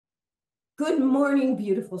Good morning,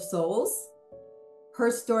 beautiful souls.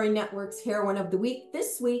 Herstory Network's Heroine of the Week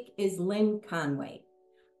this week is Lynn Conway,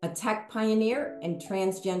 a tech pioneer and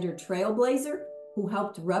transgender trailblazer who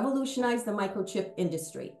helped revolutionize the microchip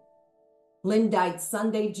industry. Lynn died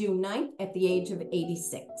Sunday, June 9th at the age of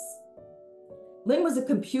 86. Lynn was a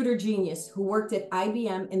computer genius who worked at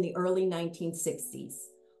IBM in the early 1960s.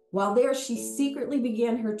 While there, she secretly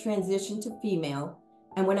began her transition to female,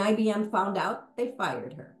 and when IBM found out, they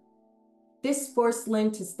fired her. This forced Lynn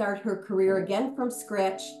to start her career again from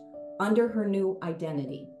scratch under her new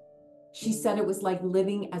identity. She said it was like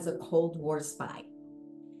living as a Cold War spy.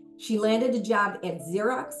 She landed a job at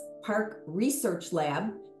Xerox PARC Research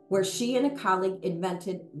Lab, where she and a colleague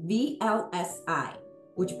invented VLSI,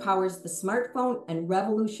 which powers the smartphone and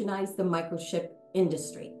revolutionized the microchip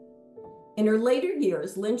industry. In her later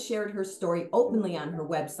years, Lynn shared her story openly on her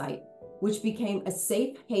website, which became a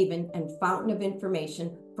safe haven and fountain of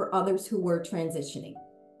information for others who were transitioning.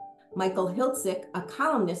 Michael Hiltzik, a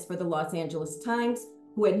columnist for the Los Angeles Times,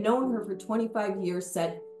 who had known her for 25 years,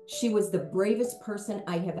 said, "She was the bravest person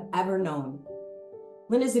I have ever known."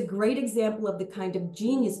 Lynn is a great example of the kind of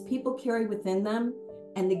genius people carry within them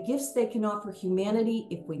and the gifts they can offer humanity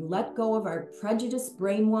if we let go of our prejudice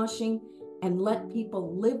brainwashing and let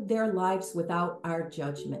people live their lives without our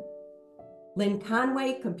judgment. Lynn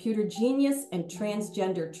Conway, computer genius and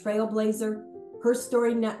transgender trailblazer,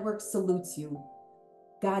 Herstory Network salutes you.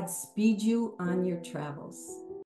 God speed you on your travels.